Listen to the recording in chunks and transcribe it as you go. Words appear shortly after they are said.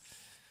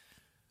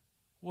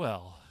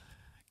Well,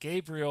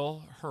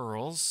 Gabriel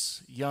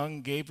Hurls,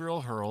 young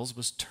Gabriel Hurls,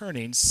 was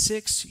turning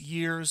 6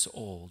 years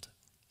old.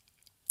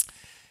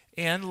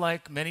 And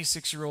like many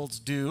 6-year-olds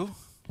do,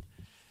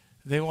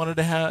 he wanted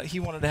to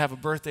have a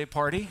birthday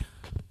party.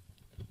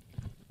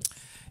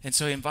 And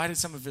so he invited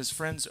some of his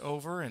friends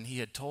over, and he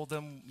had told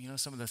them,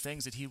 some of the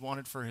things that he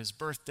wanted for his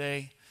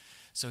birthday.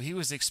 So he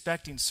was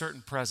expecting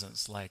certain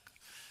presents like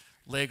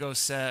Lego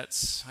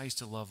sets. I used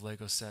to love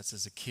Lego sets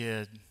as a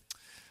kid.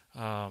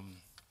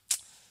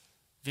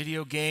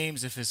 Video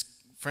games, if his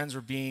friends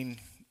were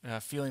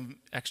feeling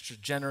extra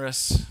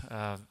generous.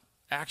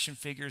 Action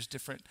figures,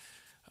 different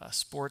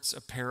sports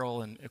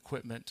apparel and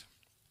equipment.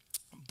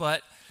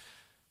 But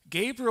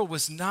Gabriel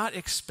was not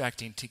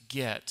expecting to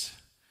get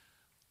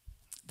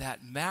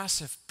that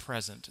massive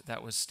present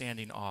that was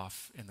standing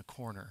off in the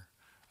corner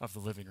of the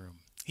living room.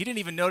 He didn't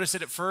even notice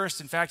it at first.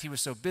 In fact, he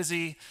was so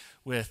busy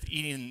with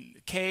eating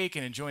cake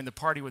and enjoying the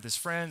party with his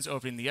friends,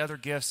 opening the other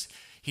gifts,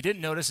 he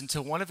didn't notice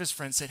until one of his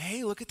friends said,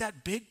 "Hey, look at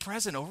that big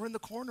present over in the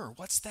corner.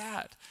 What's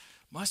that?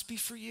 Must be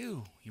for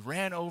you." He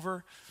ran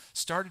over,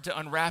 started to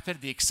unwrap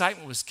it. The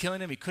excitement was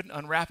killing him. He couldn't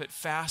unwrap it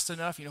fast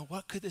enough.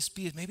 What could this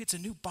be? Maybe it's a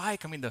new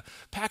bike. The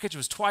package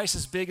was twice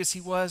as big as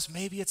he was.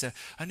 Maybe it's a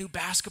new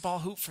basketball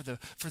hoop for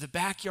the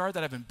backyard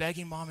that I've been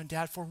begging mom and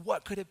dad for.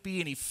 What could it be?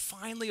 And he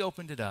finally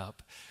opened it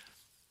up.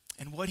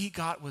 And what he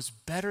got was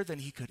better than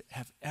he could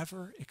have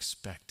ever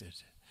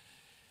expected.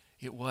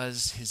 It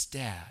was his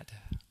dad.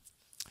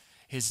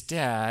 His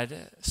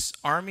dad,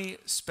 Army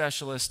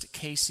Specialist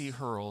Casey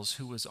Hurls,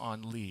 who was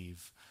on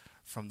leave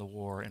from the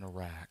war in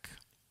Iraq.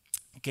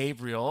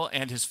 Gabriel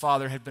and his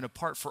father had been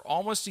apart for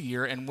almost a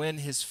year, and when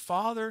his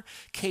father,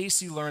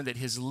 Casey, learned that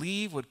his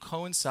leave would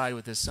coincide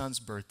with his son's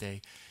birthday,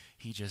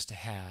 he just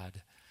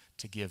had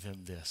to give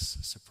him this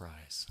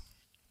surprise.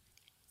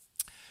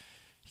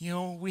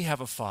 We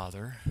have a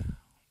Father,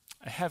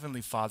 a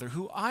Heavenly Father,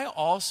 who I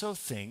also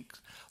think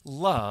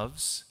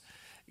loves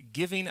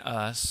giving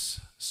us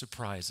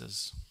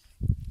surprises,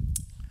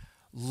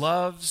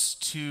 loves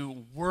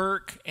to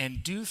work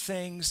and do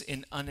things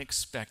in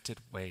unexpected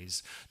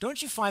ways.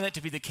 Don't you find that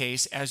to be the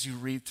case as you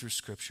read through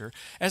Scripture?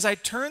 As I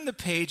turn the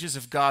pages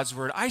of God's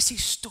Word, I see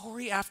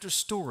story after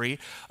story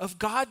of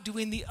God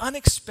doing the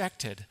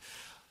unexpected,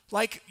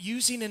 like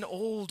using an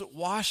old,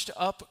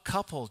 washed-up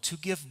couple to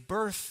give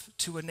birth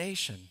to a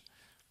nation,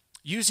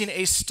 using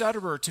a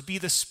stutterer to be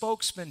the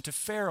spokesman to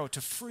Pharaoh to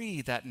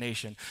free that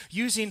nation,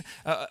 using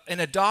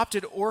an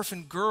adopted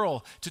orphan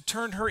girl to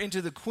turn her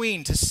into the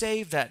queen to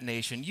save that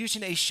nation,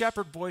 using a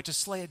shepherd boy to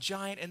slay a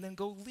giant and then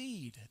go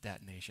lead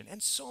that nation,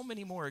 and so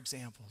many more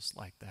examples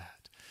like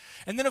that.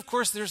 And then, of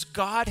course, there's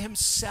God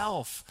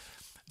himself,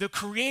 the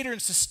creator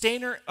and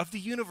sustainer of the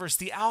universe,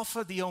 the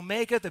Alpha, the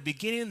Omega, the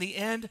beginning and the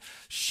end,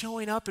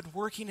 showing up and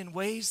working in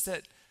ways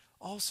that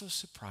also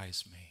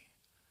surprise me.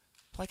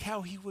 Like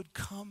how he would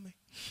come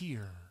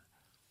here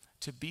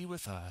to be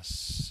with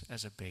us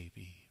as a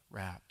baby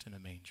wrapped in a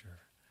manger.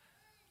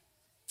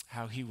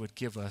 How he would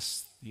give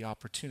us the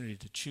opportunity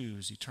to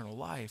choose eternal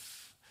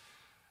life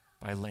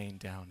by laying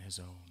down his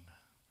own.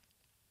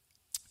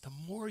 The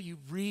more you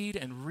read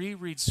and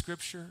reread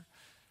Scripture,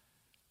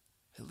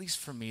 at least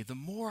for me, the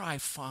more I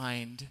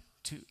find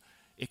to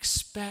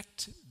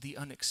expect the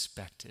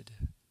unexpected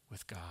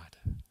with God.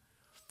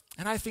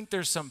 And I think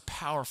there's some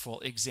powerful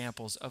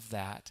examples of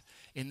that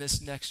in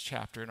this next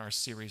chapter in our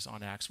series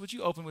on Acts. Would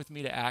you open with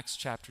me to Acts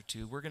chapter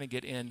 2? We're going to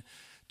get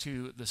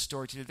into the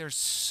story today. There's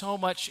so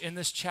much in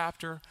this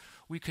chapter.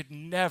 We could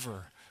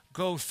never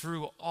go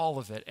through all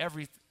of it,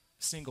 every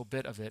single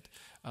bit of it,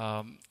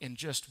 in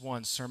just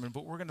one sermon.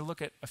 But we're going to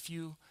look at a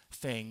few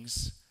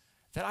things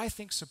that I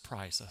think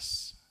surprise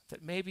us,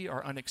 that maybe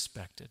are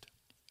unexpected.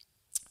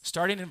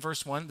 Starting in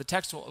verse 1, the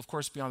text will, of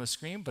course, be on the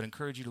screen, but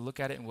encourage you to look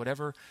at it in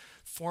whatever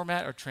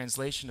format or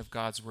translation of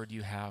God's Word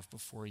you have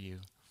before you.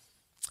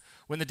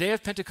 When the day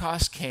of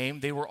Pentecost came,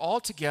 they were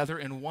all together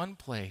in one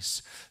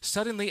place.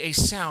 Suddenly a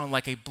sound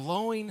like a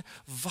blowing,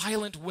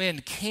 violent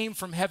wind came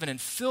from heaven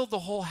and filled the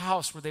whole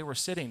house where they were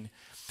sitting.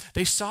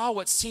 They saw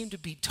what seemed to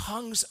be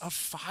tongues of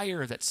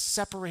fire that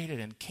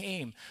separated and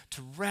came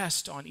to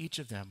rest on each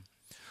of them.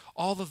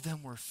 All of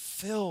them were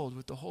filled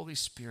with the Holy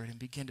Spirit and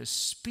began to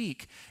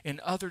speak in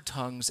other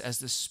tongues as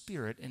the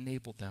Spirit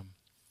enabled them.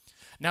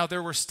 Now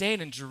there were staying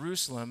in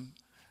Jerusalem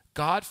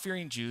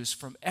God-fearing Jews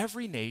from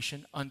every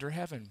nation under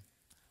heaven.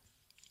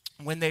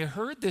 When they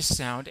heard this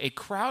sound, a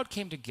crowd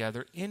came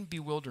together in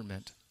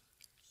bewilderment,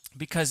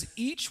 because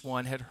each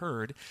one had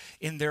heard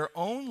in their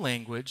own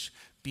language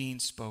being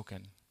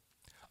spoken.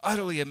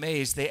 Utterly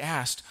amazed, they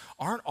asked,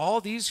 "Aren't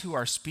all these who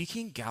are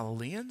speaking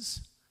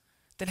Galileans?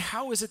 Then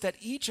how is it that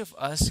each of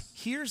us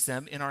hears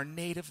them in our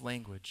native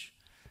language?"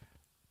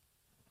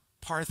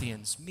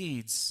 Parthians,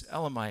 Medes,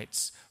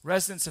 Elamites,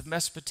 residents of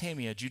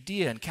Mesopotamia,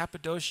 Judea and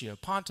Cappadocia,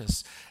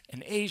 Pontus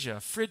and Asia,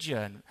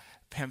 Phrygia and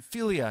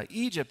Pamphylia,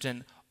 Egypt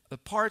and the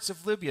parts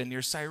of Libya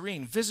near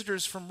Cyrene,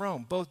 visitors from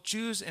Rome, both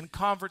Jews and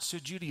converts to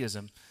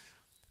Judaism,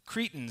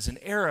 Cretans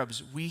and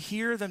Arabs, we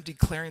hear them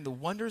declaring the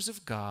wonders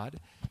of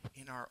God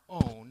in our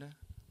own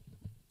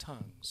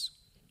tongues.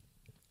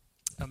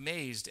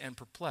 amazed and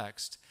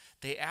perplexed,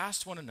 they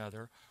asked one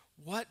another,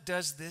 "What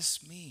does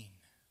this mean?"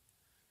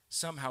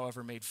 Some,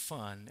 however, made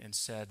fun and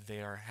said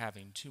they are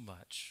having too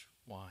much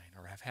wine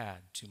or have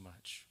had too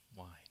much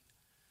wine.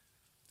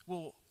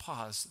 We'll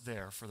pause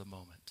there for the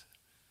moment.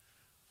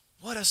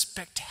 What a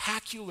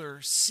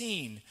spectacular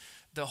scene.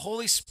 The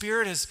Holy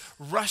Spirit has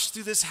rushed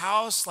through this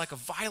house like a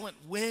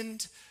violent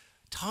wind.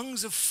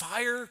 Tongues of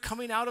fire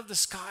coming out of the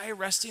sky,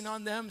 resting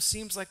on them.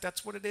 Seems like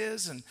that's what it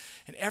is. And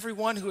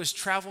everyone who has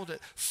traveled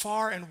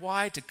far and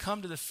wide to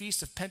come to the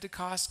Feast of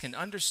Pentecost can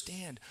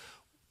understand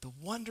the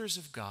wonders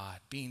of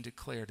God being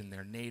declared in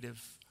their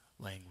native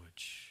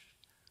language.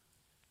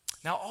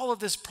 Now, all of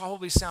this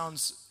probably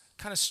sounds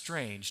kind of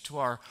strange to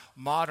our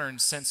modern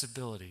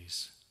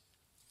sensibilities.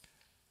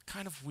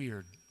 Kind of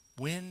weird.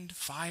 Wind,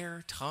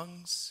 fire,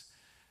 tongues.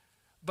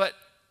 But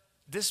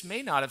this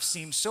may not have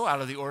seemed so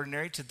out of the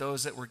ordinary to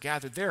those that were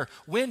gathered there.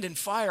 Wind and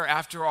fire,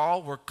 after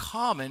all, were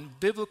common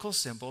biblical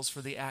symbols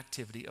for the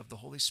activity of the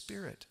Holy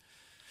Spirit.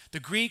 The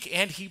Greek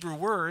and Hebrew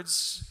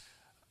words,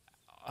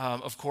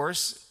 of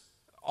course,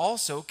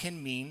 also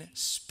can mean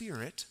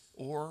spirit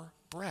or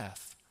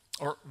breath,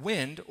 or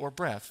wind or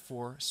breath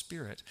for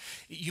spirit.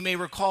 You may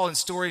recall in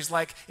stories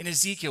like in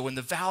Ezekiel, in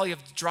the valley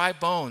of dry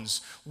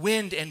bones,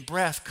 wind and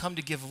breath come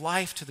to give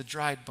life to the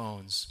dried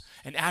bones.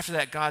 And after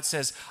that, God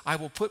says, "I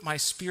will put my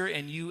spirit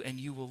in you and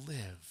you will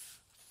live."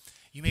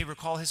 You may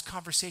recall his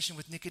conversation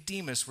with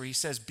Nicodemus where he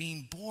says,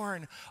 being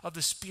born of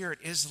the Spirit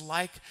is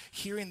like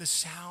hearing the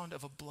sound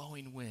of a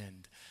blowing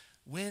wind.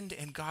 Wind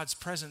and God's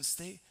presence,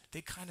 they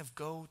kind of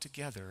go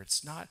together.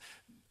 It's not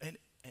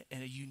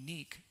a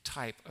unique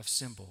type of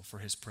symbol for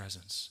his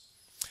presence.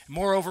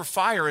 Moreover,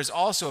 fire is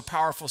also a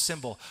powerful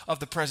symbol of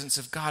the presence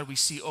of God we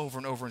see over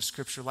and over in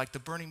Scripture, like the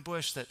burning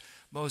bush that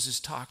Moses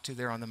talked to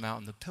there on the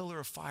mountain, the pillar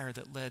of fire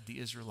that led the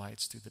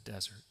Israelites through the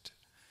desert.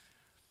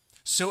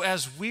 So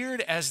as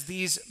weird as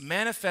these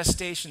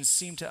manifestations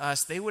seem to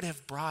us, they would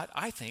have brought,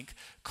 I think,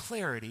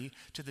 clarity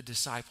to the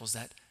disciples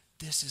that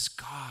this is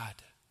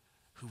God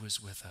who is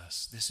with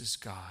us. This is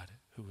God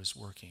who is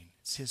working.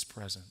 It's his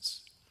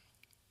presence.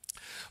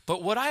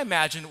 But what I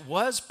imagine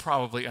was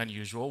probably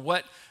unusual,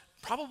 what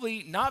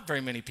probably not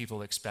very many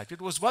people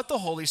expected, was what the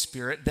Holy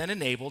Spirit then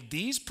enabled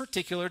these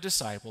particular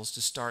disciples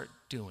to start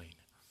doing.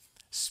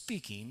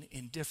 Speaking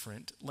in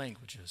different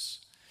languages.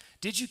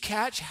 Did you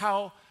catch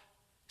how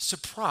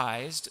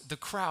surprised the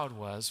crowd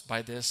was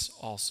by this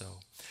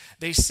also?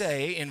 They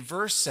say in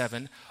verse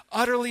 7,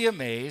 utterly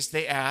amazed,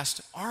 they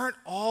asked, "Aren't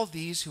all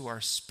these who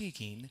are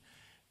speaking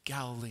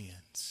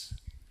Galileans?"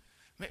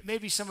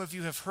 Maybe some of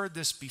you have heard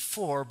this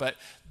before, but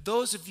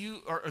those of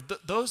you, or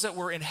those that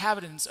were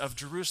inhabitants of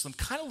Jerusalem,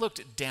 kind of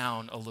looked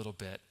down a little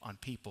bit on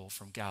people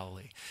from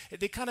Galilee.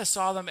 They kind of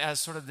saw them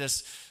as sort of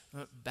this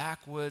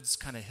backwoods,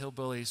 kind of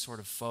hillbilly sort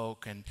of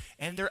folk, and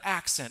their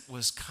accent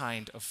was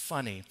kind of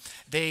funny.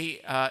 They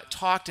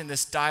talked in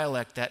this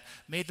dialect that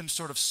made them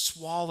sort of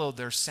swallow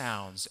their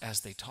sounds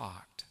as they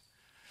talked.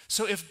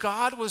 So if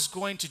God was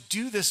going to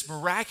do this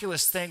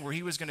miraculous thing where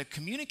he was going to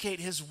communicate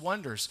his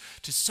wonders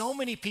to so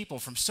many people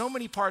from so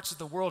many parts of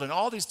the world in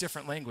all these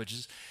different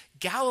languages,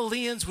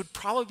 Galileans would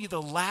probably be the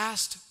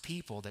last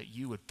people that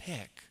you would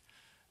pick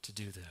to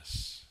do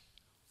this.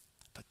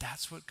 But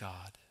that's what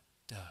God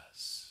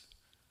does.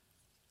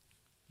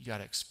 You got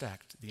to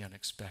expect the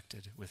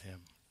unexpected with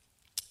him.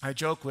 I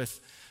joke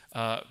with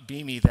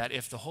Beamy that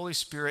if the Holy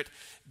Spirit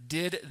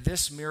did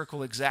this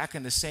miracle exactly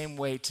in the same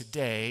way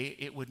today,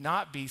 it would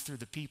not be through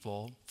the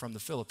people from the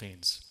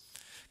Philippines.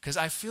 Because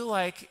I feel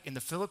like in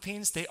the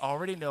Philippines, they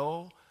already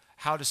know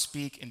how to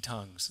speak in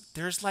tongues.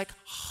 There's like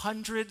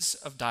hundreds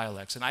of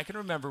dialects. And I can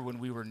remember when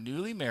we were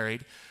newly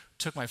married,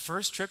 took my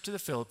first trip to the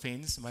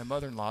Philippines. My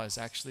mother-in-law is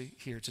actually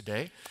here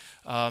today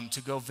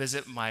to go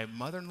visit my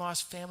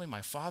mother-in-law's family,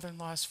 my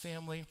father-in-law's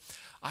family.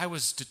 I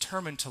was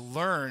determined to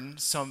learn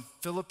some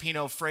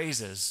Filipino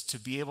phrases to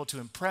be able to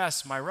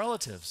impress my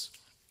relatives.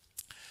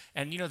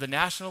 And you know, the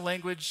national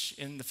language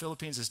in the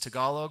Philippines is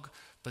Tagalog,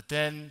 but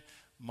then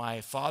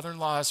my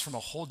father-in-law is from a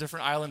whole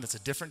different island that's a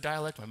different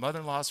dialect. My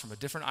mother-in-law is from a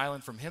different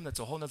island from him that's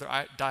a whole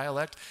other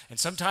dialect. And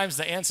sometimes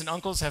the aunts and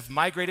uncles have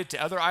migrated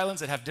to other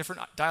islands that have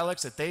different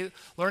dialects that they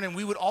learn. And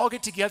we would all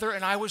get together,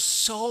 and I was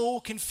so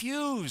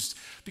confused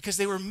because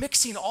they were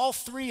mixing all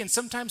three, and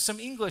sometimes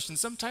some English and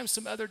sometimes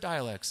some other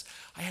dialects.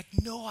 I had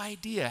no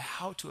idea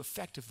how to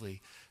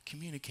effectively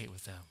communicate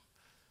with them.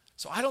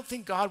 So I don't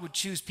think God would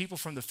choose people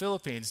from the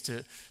Philippines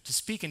to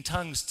speak in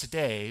tongues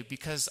today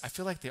because I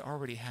feel like they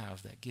already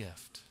have that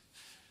gift.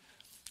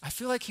 I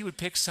feel like he would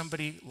pick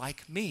somebody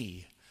like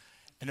me,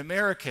 an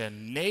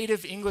American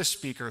native English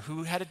speaker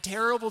who had a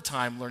terrible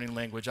time learning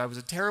language. I was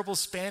a terrible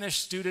Spanish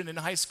student in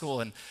high school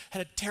and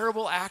had a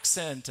terrible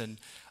accent. And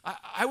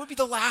I would be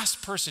the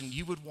last person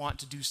you would want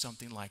to do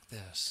something like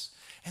this.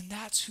 And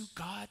that's who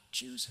God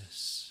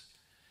chooses,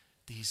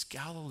 these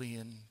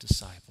Galilean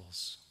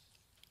disciples.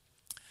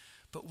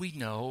 But we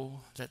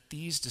know that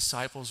these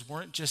disciples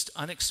weren't just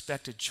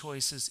unexpected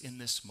choices in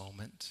this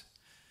moment.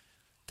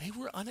 They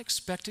were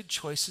unexpected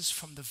choices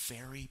from the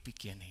very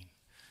beginning.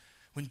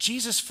 When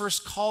Jesus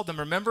first called them,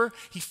 remember,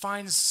 he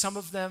finds some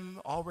of them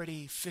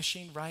already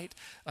fishing, right?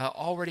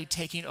 Already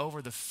taking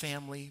over the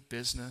family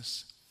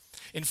business.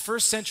 In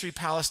first century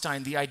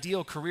Palestine, the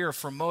ideal career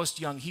for most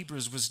young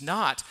Hebrews was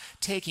not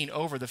taking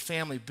over the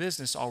family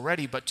business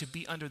already, but to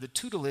be under the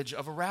tutelage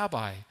of a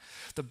rabbi.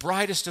 The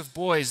brightest of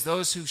boys,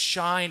 those who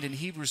shined in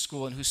Hebrew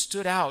school and who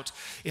stood out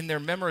in their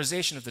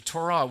memorization of the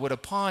Torah, would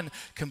upon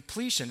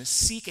completion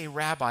seek a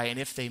rabbi, and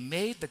if they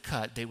made the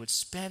cut, they would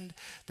spend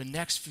the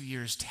next few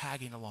years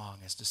tagging along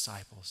as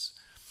disciples.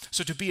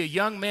 So to be a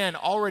young man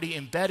already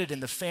embedded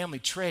in the family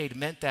trade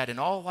meant that in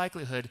all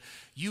likelihood,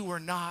 you were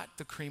not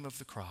the cream of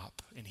the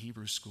crop in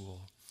Hebrew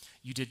school.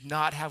 You did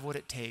not have what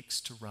it takes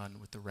to run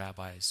with the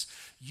rabbis.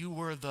 You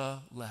were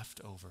the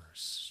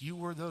leftovers. You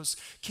were those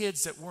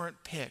kids that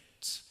weren't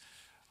picked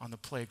on the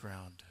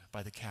playground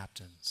by the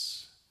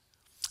captains.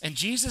 And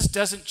Jesus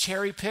doesn't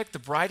cherry pick the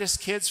brightest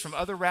kids from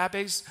other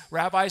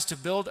rabbis to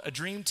build a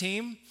dream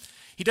team.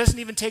 He doesn't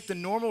even take the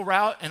normal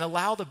route and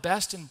allow the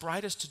best and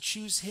brightest to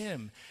choose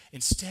him.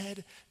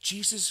 Instead,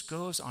 Jesus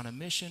goes on a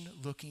mission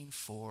looking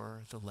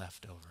for the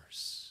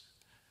leftovers.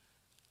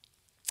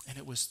 And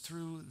it was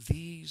through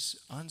these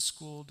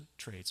unschooled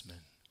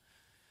tradesmen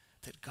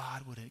that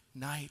God would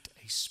ignite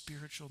a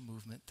spiritual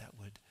movement that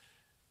would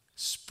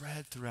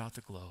spread throughout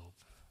the globe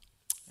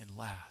and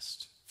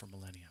last for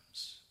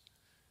millenniums.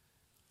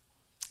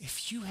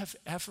 If you have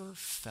ever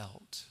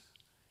felt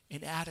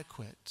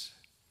inadequate,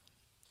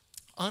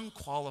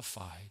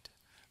 unqualified,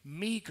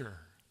 meager,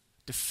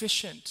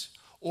 deficient,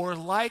 or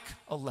like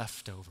a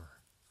leftover,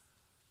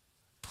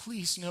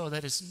 please know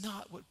that is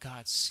not what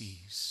God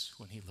sees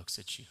when he looks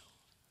at you.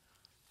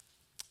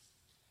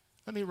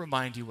 Let me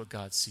remind you what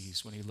God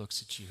sees when he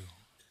looks at you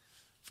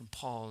from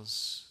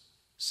Paul's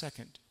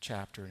second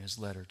chapter in his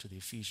letter to the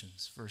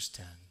Ephesians, verse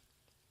 10.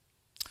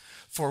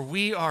 For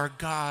we are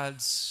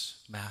God's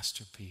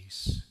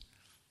masterpiece.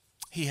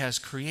 He has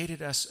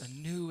created us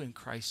anew in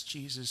Christ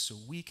Jesus so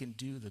we can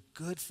do the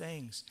good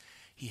things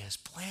he has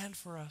planned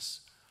for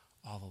us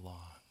all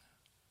along.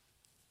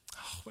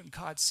 Oh, when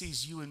God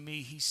sees you and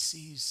me, he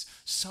sees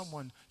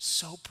someone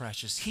so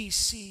precious. He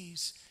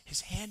sees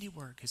his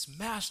handiwork, his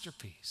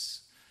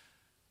masterpiece,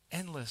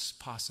 endless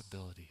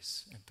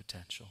possibilities and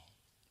potential.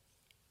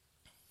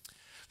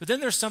 But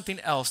then there's something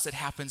else that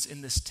happens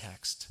in this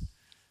text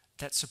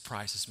that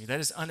surprises me, that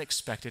is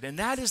unexpected, and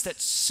that is that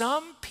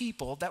some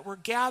people that were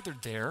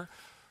gathered there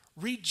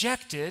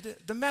rejected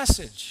the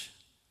message.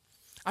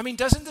 I mean,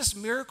 doesn't this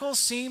miracle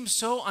seem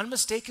so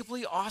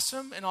unmistakably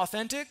awesome and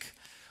authentic?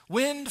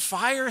 Wind,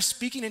 fire,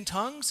 speaking in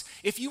tongues.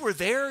 If you were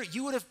there,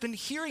 you would have been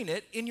hearing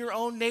it in your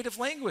own native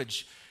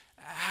language.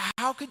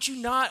 How could you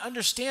not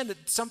understand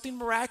that something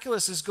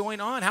miraculous is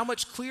going on? How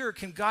much clearer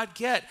can God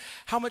get?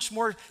 How much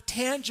more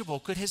tangible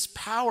could his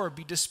power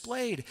be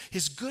displayed?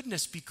 His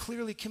goodness be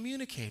clearly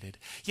communicated?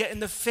 Yet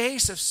in the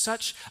face of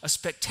such a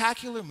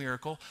spectacular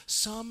miracle,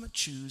 some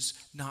choose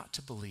not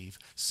to believe.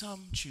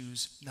 Some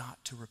choose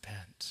not to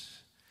repent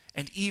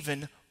and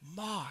even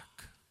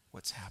mock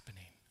what's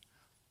happening.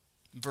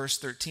 Verse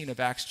 13 of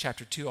Acts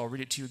chapter 2, I'll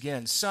read it to you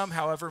again. Some,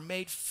 however,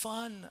 made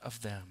fun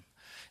of them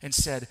and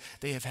said,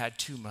 they have had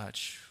too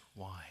much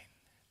wine.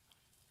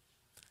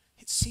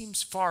 It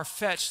seems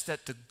far-fetched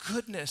that the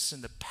goodness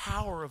and the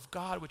power of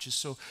God, which is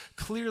so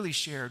clearly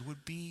shared,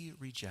 would be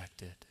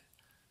rejected.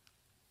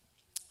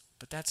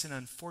 But that's an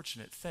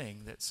unfortunate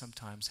thing that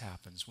sometimes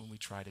happens when we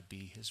try to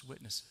be his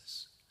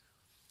witnesses.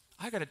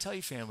 I got to tell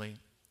you, family,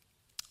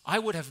 I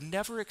would have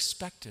never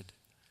expected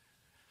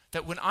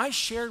that when I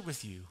shared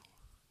with you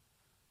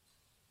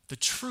the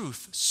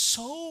truth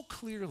so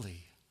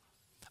clearly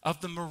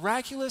of the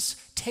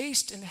miraculous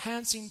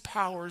taste-enhancing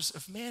powers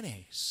of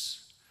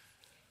mayonnaise,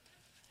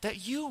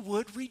 that you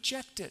would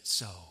reject it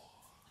so,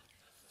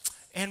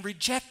 and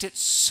reject it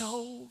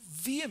so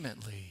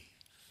vehemently.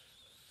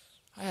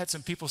 I had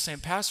some people saying,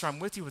 Pastor, I'm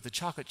with you with the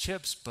chocolate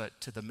chips, but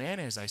to the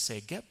mayonnaise I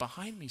say, get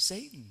behind me,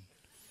 Satan.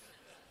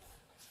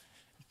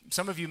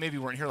 Some of you maybe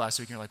weren't here last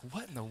week and you're like,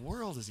 what in the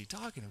world is he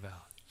talking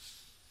about?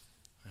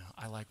 Well,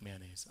 I like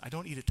mayonnaise. I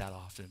don't eat it that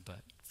often, but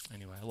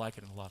anyway, I like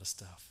it in a lot of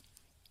stuff.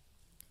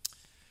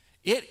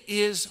 It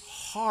is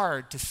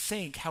hard to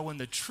think how when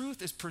the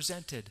truth is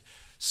presented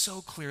so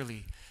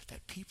clearly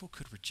that people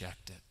could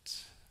reject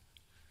it.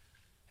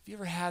 Have you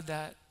ever had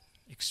that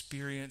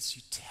experience?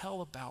 You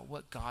tell about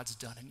what God's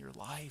done in your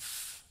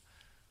life,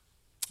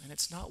 and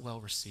it's not well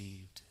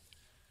received.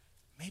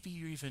 Maybe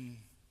you're even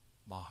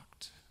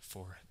mocked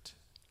for it.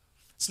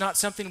 It's not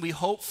something we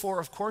hope for,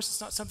 of course.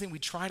 It's not something we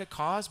try to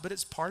cause, but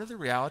it's part of the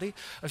reality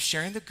of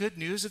sharing the good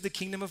news of the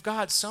kingdom of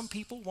God. Some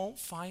people won't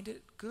find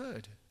it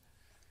good.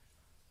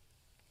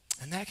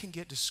 And that can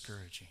get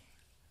discouraging,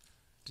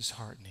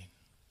 disheartening.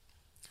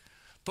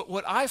 But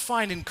what I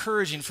find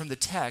encouraging from the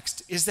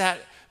text is that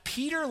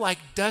Peter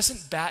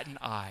doesn't bat an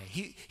eye.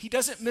 He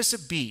doesn't miss a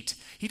beat.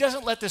 He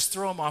doesn't let this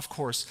throw him off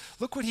course.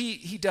 Look what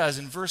he does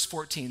in verse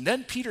 14.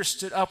 Then Peter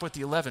stood up with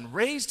the 11,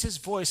 raised his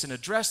voice and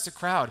addressed the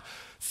crowd.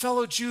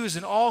 Fellow Jews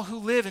and all who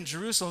live in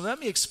Jerusalem, let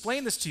me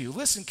explain this to you.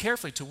 Listen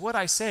carefully to what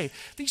I say.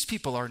 These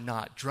people are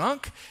not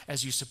drunk,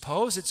 as you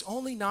suppose. It's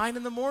only 9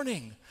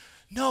 a.m.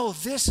 No,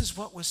 this is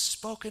what was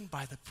spoken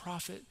by the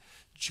prophet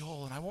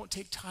Joel. And I won't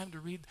take time to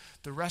read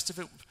the rest of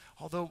it,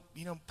 although,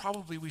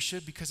 probably we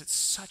should, because it's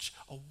such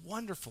a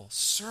wonderful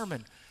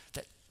sermon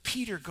that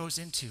Peter goes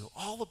into,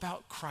 all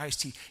about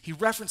Christ. He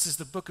references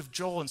the book of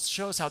Joel and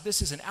shows how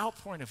this is an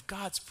outpouring of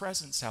God's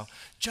presence, how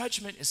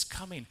judgment is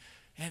coming,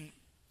 and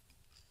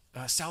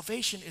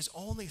salvation is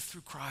only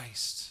through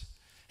Christ.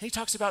 And he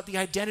talks about the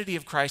identity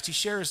of Christ. He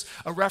shares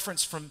a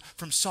reference from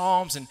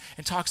Psalms and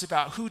talks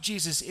about who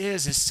Jesus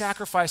is, his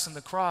sacrifice on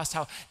the cross,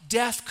 how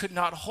death could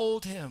not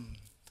hold him,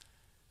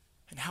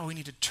 and how we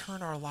need to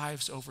turn our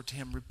lives over to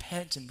him,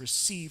 repent and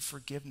receive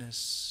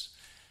forgiveness,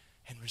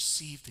 and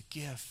receive the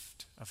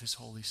gift of his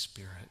Holy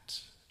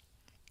Spirit.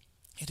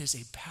 It is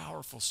a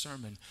powerful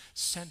sermon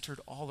centered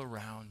all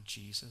around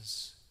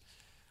Jesus.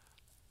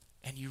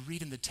 And you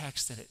read in the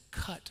text that it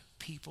cut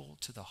people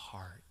to the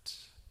heart.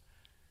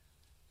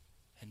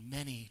 And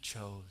many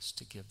chose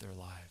to give their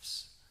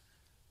lives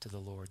to the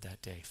Lord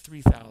that day.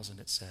 3,000,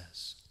 it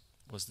says,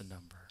 was the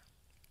number.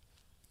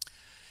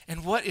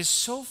 And what is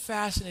so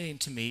fascinating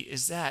to me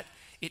is that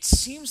it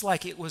seems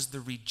like it was the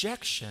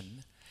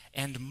rejection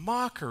and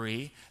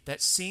mockery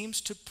that seems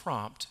to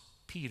prompt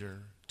Peter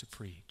to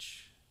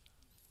preach.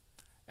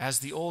 As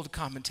the old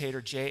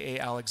commentator J.A.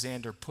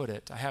 Alexander put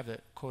it, I have a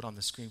quote on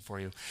the screen for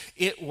you,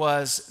 it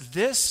was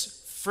this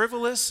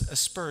frivolous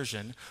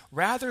aspersion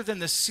rather than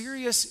the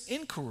serious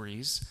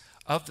inquiries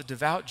of the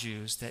devout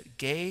Jews that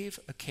gave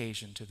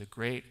occasion to the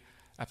great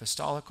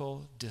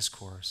apostolical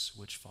discourse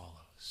which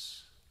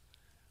follows.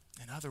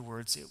 In other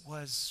words, it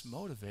was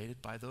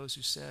motivated by those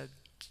who said,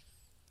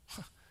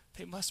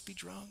 they must be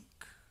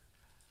drunk.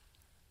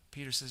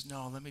 Peter says,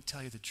 no, let me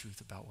tell you the truth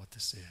about what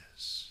this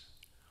is.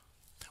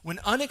 When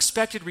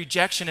unexpected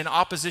rejection and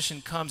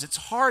opposition comes, it's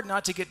hard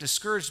not to get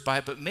discouraged by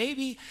it, but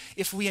maybe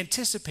if we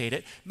anticipate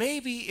it,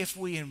 maybe if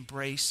we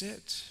embrace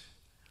it,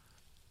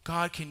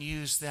 God can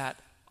use that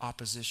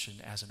opposition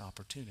as an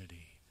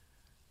opportunity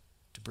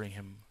to bring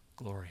him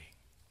glory.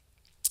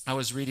 I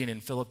was reading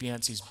in Philip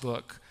Yancey's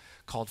book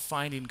called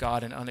Finding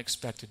God in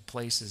Unexpected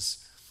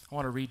Places. I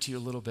want to read to you a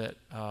little bit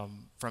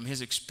from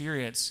his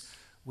experience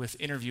with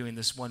interviewing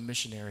this one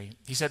missionary.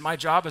 He said, my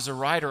job as a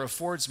writer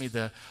affords me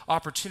the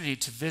opportunity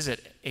to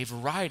visit a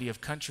variety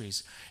of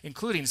countries,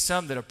 including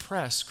some that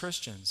oppress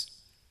Christians.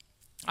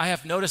 I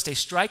have noticed a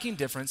striking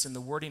difference in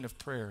the wording of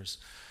prayers.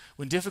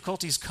 When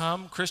difficulties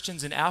come,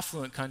 Christians in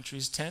affluent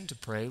countries tend to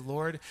pray,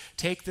 Lord,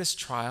 take this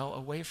trial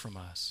away from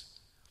us.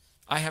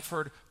 I have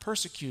heard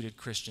persecuted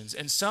Christians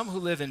and some who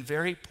live in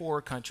very poor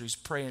countries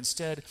pray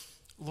instead,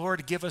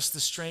 Lord, give us the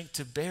strength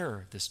to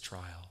bear this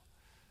trial.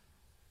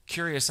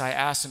 Curious, I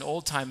asked an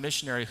old-time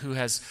missionary who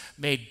has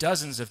made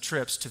dozens of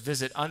trips to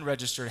visit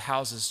unregistered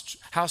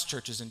house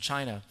churches in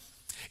China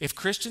if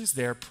Christians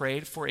there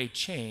prayed for a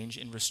change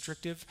in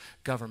restrictive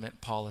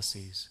government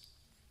policies.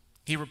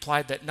 He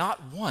replied that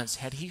not once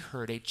had he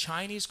heard a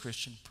Chinese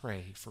Christian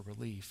pray for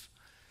relief.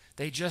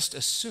 They just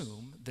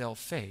assume they'll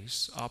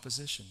face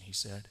opposition, he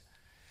said.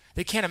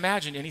 They can't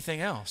imagine anything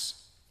else.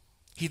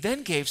 He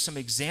then gave some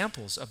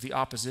examples of the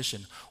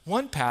opposition.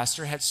 One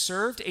pastor had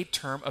served a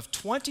term of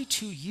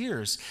 22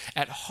 years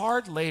at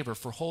hard labor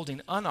for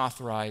holding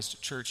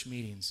unauthorized church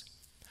meetings.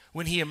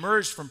 When he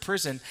emerged from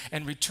prison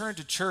and returned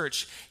to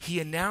church, he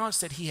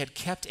announced that he had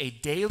kept a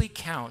daily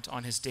count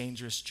on his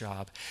dangerous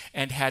job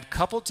and had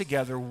coupled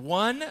together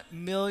 1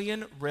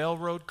 million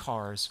railroad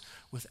cars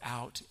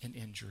without an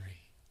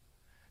injury.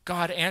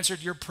 God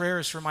answered your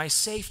prayers for my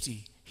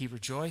safety, he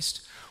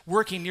rejoiced.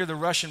 Working near the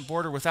Russian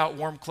border without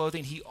warm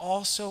clothing, he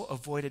also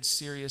avoided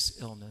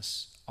serious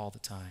illness all the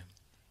time.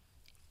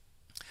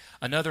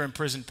 Another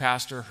imprisoned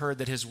pastor heard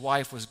that his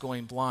wife was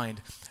going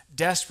blind.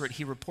 Desperate,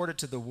 he reported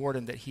to the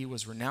warden that he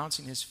was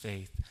renouncing his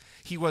faith.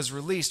 He was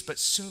released, but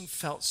soon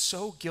felt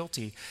so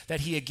guilty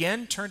that he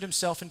again turned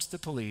himself into the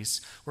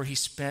police, where he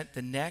spent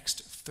the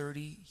next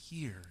 30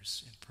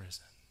 years in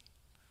prison.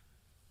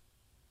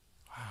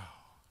 Wow.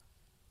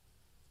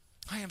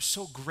 I am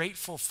so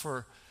grateful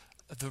for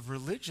the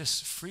religious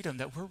freedom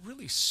that we're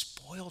really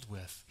spoiled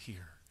with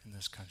here in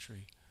this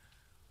country.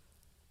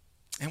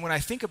 And when I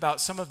think about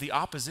some of the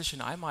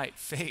opposition I might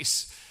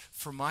face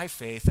for my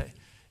faith,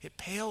 it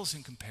pales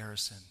in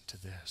comparison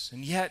to this.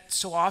 And yet,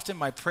 so often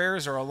my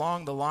prayers are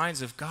along the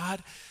lines of,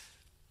 God,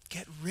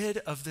 get rid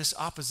of this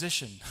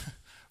opposition,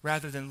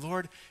 rather than,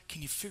 Lord,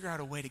 can you figure out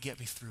a way to get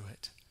me through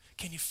it?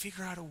 Can you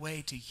figure out a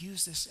way to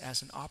use this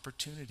as an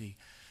opportunity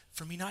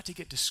for me not to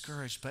get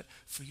discouraged, but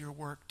for your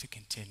work to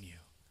continue,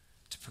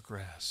 to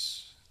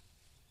progress?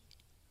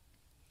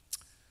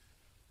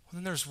 Well,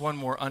 then there's one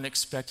more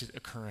unexpected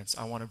occurrence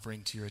I want to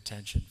bring to your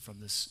attention from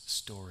this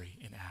story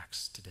in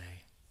Acts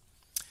today.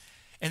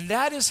 And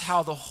that is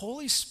how the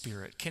Holy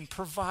Spirit can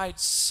provide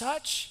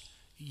such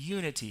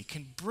unity,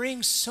 can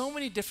bring so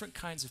many different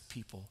kinds of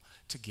people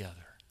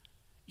together,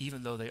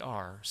 even though they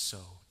are so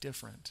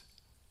different.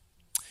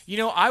 You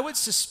know, I would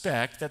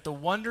suspect that the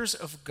wonders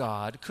of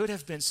God could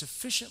have been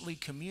sufficiently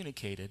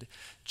communicated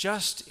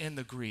just in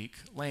the Greek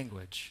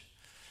language.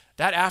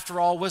 That,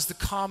 after all, was the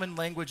common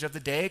language of the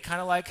day,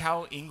 kind of like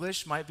how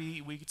English might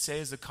be, we could say,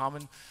 is the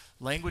common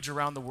language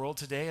around the world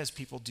today as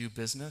people do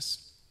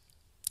business.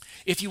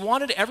 If you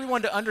wanted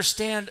everyone to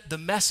understand the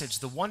message,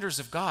 the wonders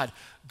of God,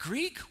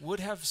 Greek would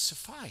have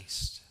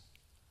sufficed.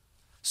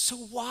 So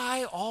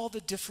why all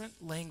the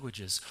different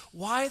languages?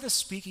 Why the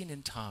speaking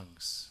in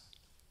tongues?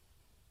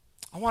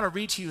 I want to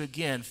read to you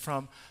again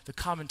from the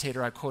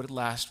commentator I quoted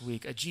last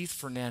week, Ajith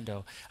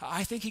Fernando.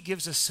 I think he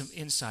gives us some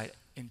insight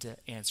into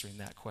answering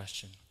that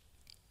question.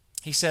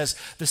 He says,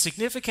 the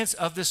significance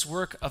of this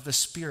work of the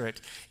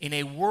Spirit in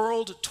a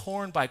world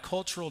torn by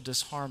cultural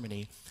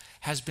disharmony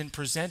has been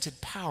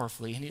presented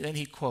powerfully. And then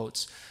he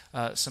quotes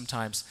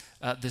sometimes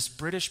this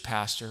British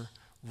pastor,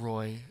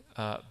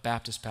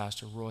 Baptist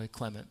pastor, Roy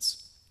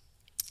Clements.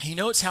 He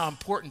notes how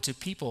important to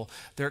people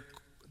their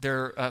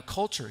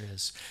culture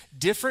is.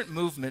 Different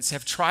movements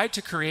have tried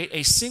to create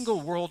a single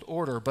world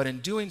order, but in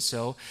doing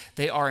so,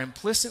 they are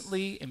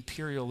implicitly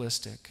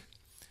imperialistic,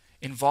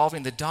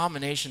 involving the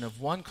domination of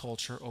one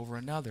culture over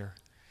another.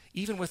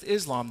 Even with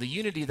Islam, the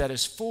unity that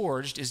is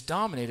forged is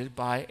dominated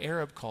by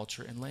Arab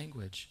culture and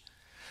language.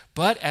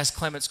 But, as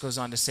Clements goes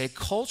on to say,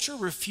 culture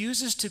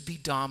refuses to be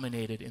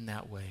dominated in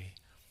that way.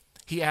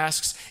 He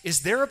asks,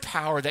 is there a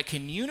power that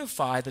can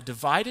unify the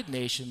divided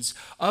nations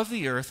of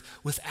the earth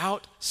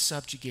without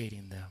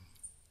subjugating them?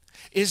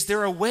 Is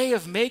there a way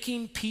of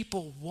making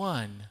people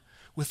one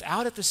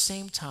without at the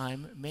same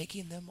time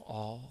making them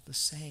all the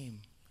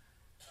same?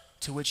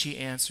 To which he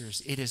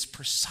answers, it is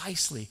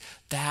precisely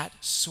that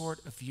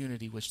sort of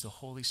unity which the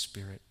Holy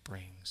Spirit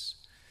brings.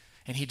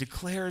 And he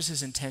declares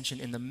his intention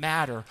in the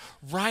matter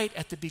right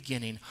at the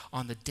beginning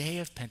on the day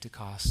of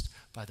Pentecost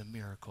by the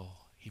miracle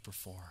he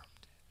performed.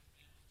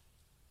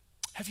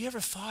 Have you ever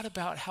thought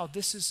about how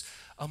this is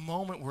a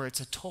moment where it's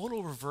a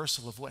total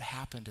reversal of what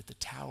happened at the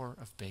Tower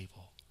of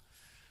Babel,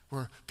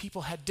 where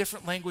people had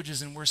different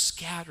languages and were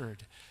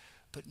scattered,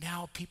 but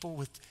now people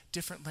with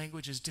different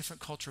languages,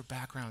 different cultural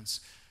backgrounds,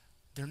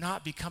 they're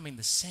not becoming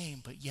the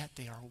same, but yet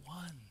they are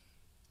one.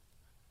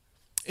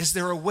 Is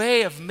there a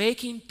way of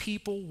making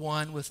people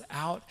one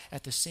without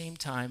at the same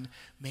time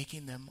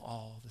making them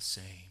all the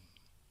same?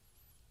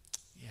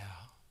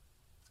 Yeah,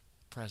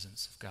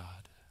 presence of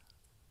God.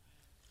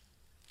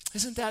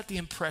 Isn't that the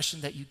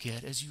impression that you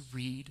get as you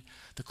read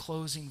the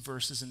closing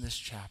verses in this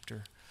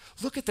chapter?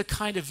 Look at the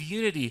kind of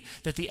unity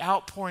that the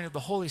outpouring of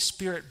the Holy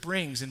Spirit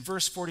brings. In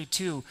verse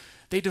 42,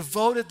 they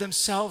devoted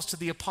themselves to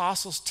the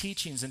apostles'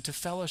 teachings and to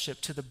fellowship,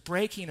 to the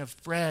breaking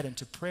of bread and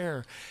to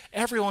prayer.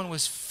 Everyone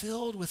was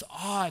filled with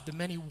awe at the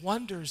many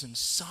wonders and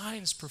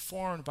signs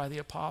performed by the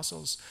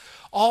apostles.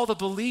 All the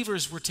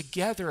believers were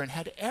together and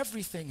had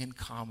everything in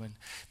common.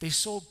 They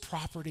sold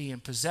property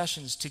and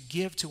possessions to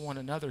give to one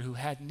another who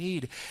had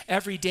need.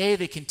 Every day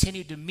they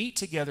continued to meet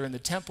together in the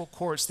temple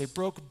courts. They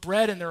broke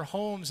bread in their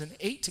homes and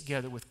ate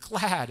together with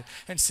glad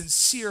and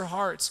sincere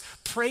hearts,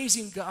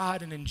 praising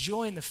God and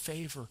enjoying the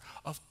favor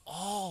of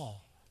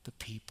all the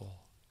people.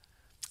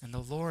 And the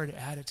Lord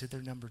added to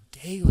their number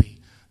daily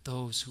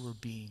those who were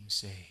being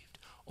saved.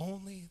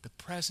 Only the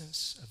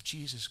presence of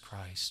Jesus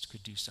Christ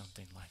could do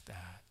something like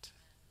that.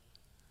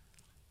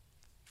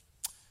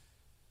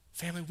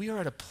 Family, we are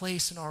at a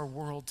place in our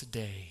world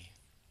today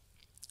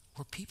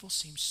where people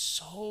seem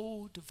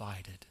so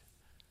divided.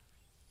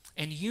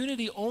 And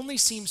unity only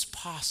seems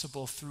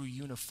possible through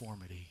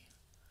uniformity.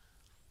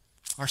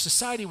 Our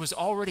society was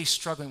already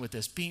struggling with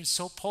this, being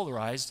so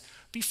polarized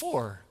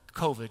before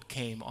COVID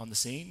came on the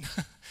scene.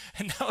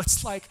 And now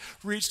it's like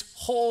reached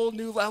whole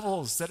new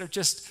levels that are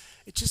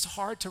it's just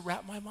hard to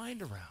wrap my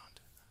mind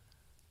around.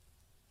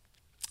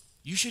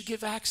 You should get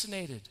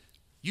vaccinated.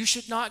 You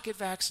should not get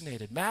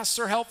vaccinated. Masks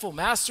are helpful.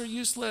 Masks are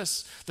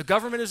useless. The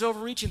government is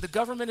overreaching. The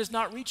government is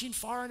not reaching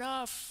far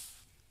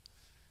enough.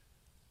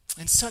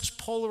 In such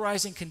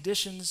polarizing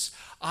conditions,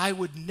 I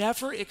would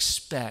never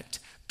expect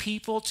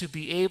people to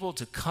be able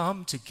to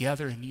come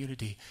together in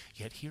unity.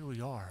 Yet here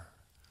we are,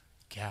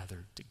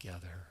 gathered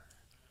together.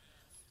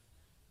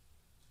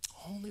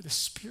 Only the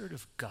Spirit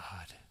of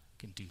God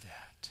can do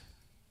that.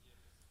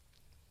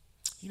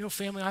 You know,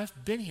 family, I've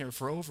been here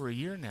for over a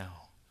year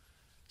now.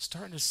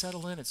 Starting to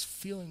settle in. It's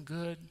feeling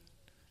good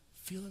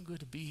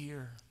to be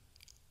here,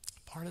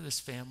 part of this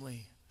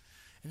family.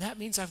 And that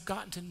means I've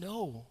gotten to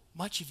know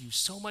much of you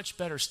so much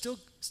better, still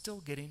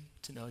getting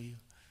to know you.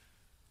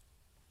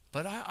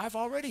 But I've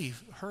already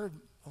heard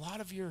a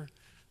lot of your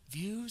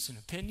views and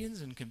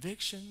opinions and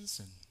convictions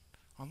and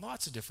on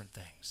lots of different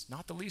things,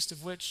 not the least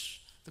of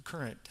which the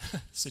current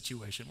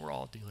situation we're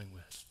all dealing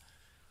with.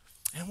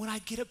 And when I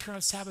get up here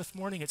on Sabbath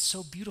morning, it's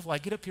so beautiful. I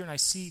get up here and I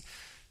see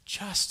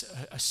just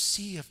a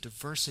sea of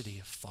diversity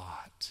of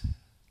thought.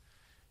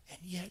 And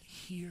yet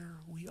here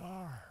we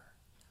are.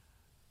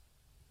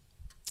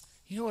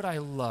 You know what I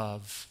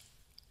love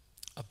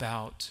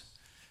about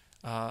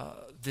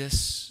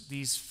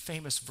these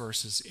famous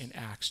verses in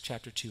Acts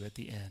chapter 2 at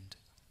the end.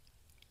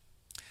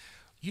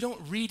 You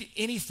don't read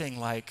anything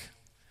like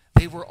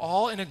they were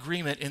all in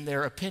agreement in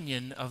their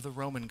opinion of the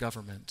Roman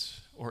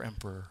government or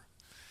emperor.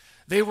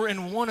 They were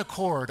in one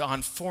accord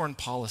on foreign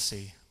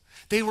policy.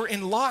 They were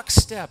in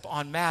lockstep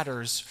on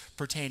matters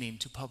pertaining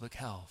to public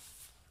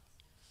health.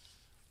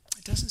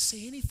 It doesn't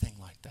say anything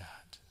like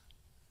that.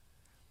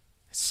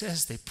 It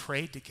says they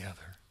prayed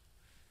together,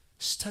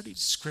 studied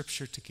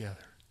Scripture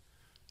together,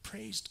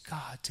 praised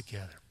God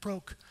together,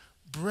 broke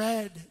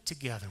bread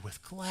together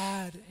with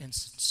glad and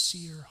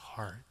sincere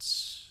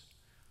hearts.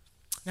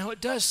 Now,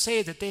 it does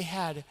say that they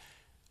had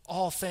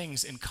all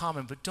things in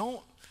common, but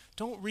don't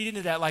read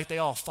into that like they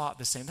all thought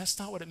the same. That's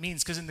not what it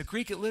means, because in the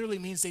Greek, it literally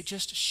means they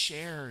just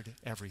shared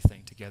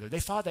everything together. They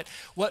thought that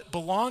what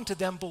belonged to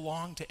them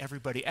belonged to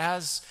everybody,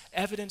 as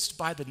evidenced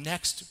by the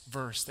next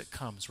verse that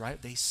comes,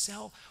 right? They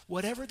sell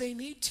whatever they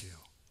need to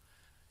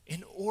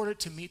in order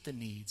to meet the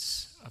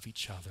needs of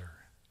each other.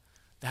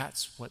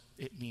 That's what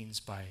it means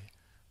by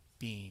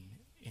being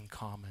in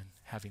common,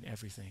 having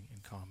everything in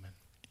common.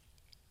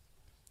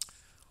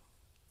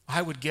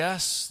 I would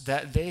guess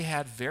that they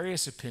had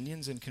various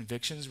opinions and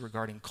convictions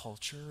regarding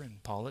culture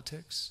and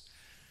politics.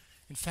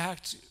 In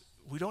fact,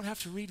 we don't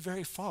have to read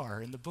very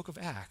far in the book of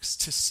Acts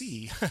to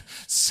see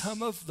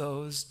some of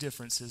those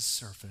differences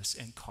surface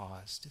and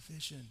cause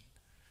division.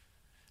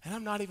 And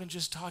I'm not even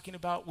just talking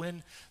about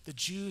when the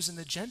Jews and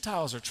the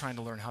Gentiles are trying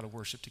to learn how to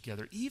worship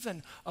together.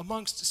 Even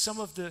amongst some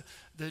of the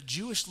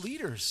Jewish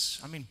leaders.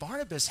 I mean,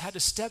 Barnabas had to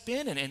step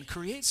in and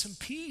create some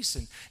peace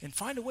and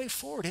find a way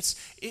forward.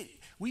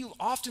 We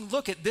often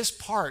look at this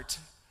part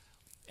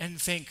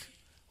and think,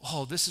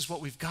 oh, this is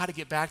what we've got to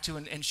get back to.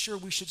 And sure,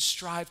 we should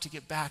strive to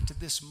get back to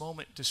this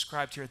moment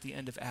described here at the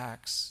end of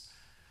Acts.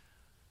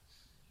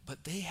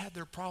 But they had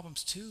their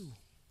problems too.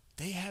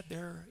 They had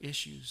their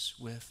issues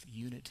with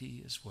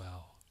unity as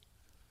well.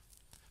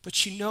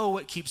 But you know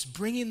what keeps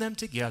bringing them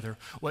together,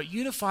 what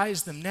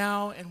unifies them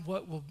now and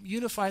what will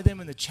unify them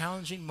in the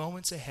challenging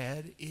moments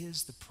ahead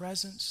is the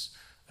presence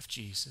of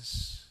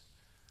Jesus,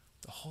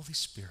 the Holy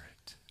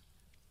Spirit.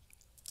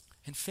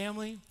 And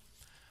family,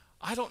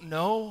 I don't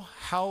know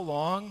how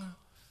long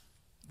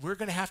we're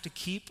going to have to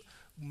keep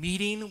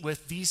meeting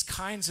with these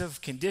kinds of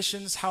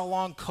conditions, how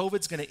long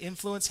COVID's going to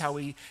influence how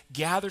we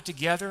gather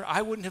together.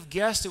 I wouldn't have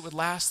guessed it would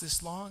last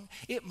this long.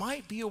 It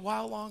might be a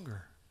while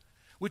longer,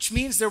 which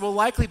means there will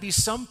likely be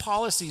some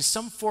policies,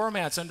 some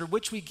formats under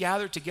which we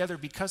gather together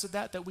because of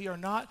that we are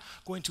not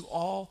going to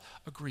all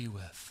agree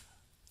with.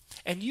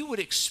 And you would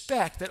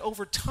expect that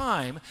over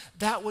time,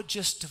 that would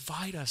just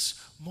divide us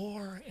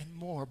more and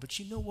more. But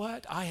you know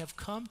what? I have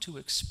come to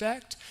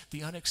expect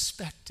the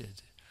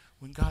unexpected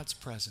when God's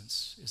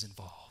presence is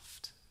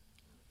involved.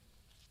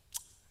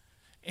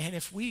 And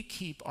if we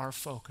keep our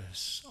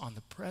focus on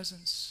the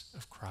presence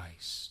of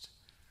Christ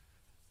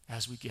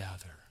as we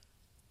gather,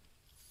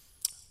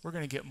 we're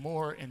going to get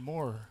more and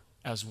more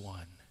as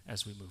one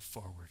as we move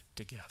forward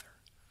together,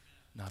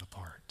 not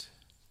apart.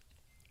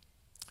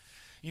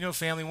 You know,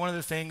 family, one of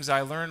the things I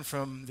learned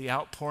from the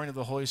outpouring of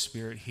the Holy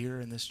Spirit here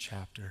in this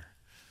chapter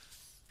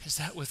is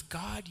that with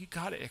God, you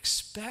got to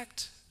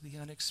expect the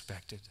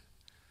unexpected.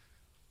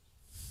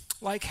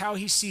 Like how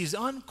he sees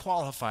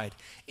unqualified,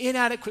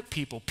 inadequate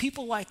people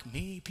like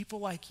me, people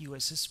like you,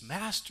 as his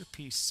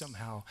masterpiece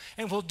somehow,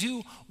 and will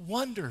do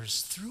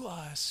wonders through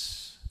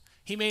us.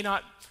 He may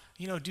not,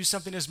 do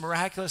something as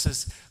miraculous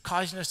as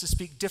causing us to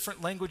speak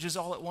different languages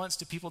all at once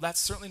to people. That's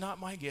certainly not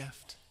my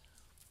gift.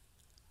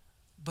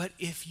 But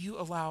if you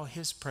allow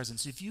his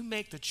presence, if you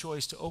make the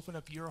choice to open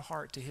up your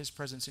heart to his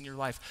presence in your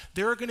life,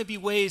 there are going to be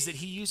ways that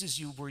he uses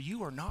you where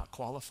you are not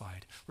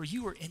qualified, where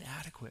you are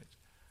inadequate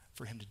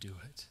for him to do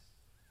it.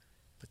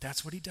 But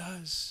that's what he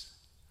does.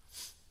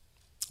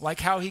 Like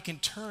how he can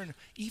turn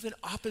even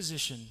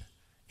opposition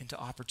into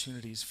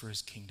opportunities for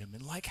his kingdom,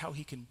 and like how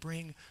he can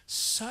bring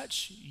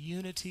such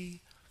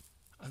unity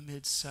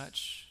amid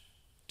such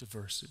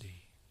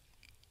diversity.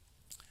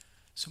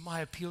 So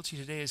my appeal to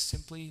you today is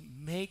simply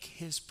make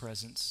his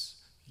presence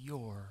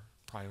your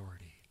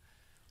priority.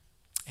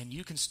 And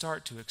you can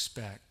start to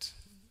expect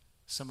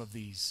some of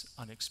these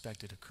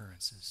unexpected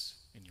occurrences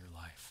in your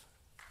life.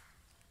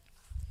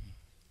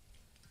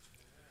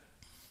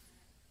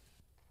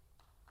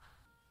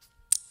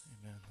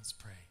 Amen. Let's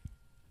pray.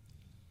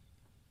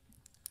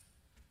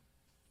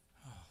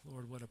 Oh,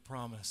 Lord, what a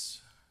promise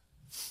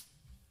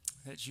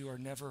that you are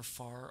never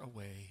far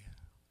away,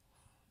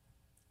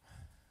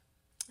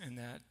 and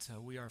that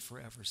we are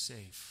forever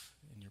safe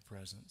in your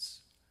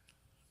presence.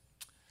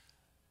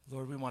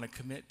 Lord, we want to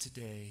commit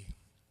today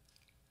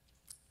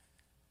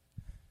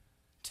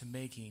to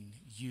making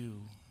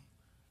you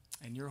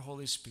and your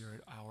Holy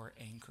Spirit our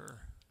anchor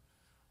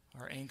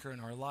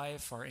in our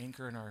life, our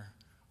anchor in our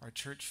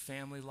church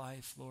family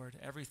life, Lord,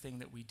 everything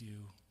that we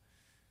do.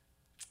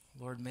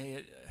 Lord, may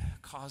it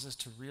cause us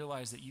to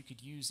realize that you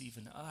could use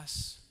even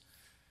us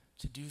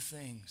to do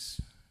things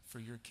for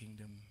your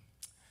kingdom.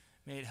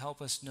 May it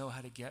help us know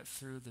how to get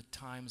through the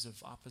times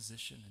of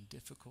opposition and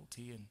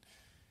difficulty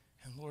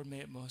And Lord, may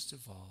it most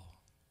of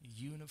all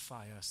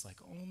unify us like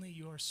only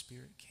your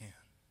Spirit can.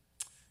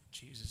 In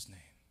Jesus'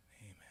 name.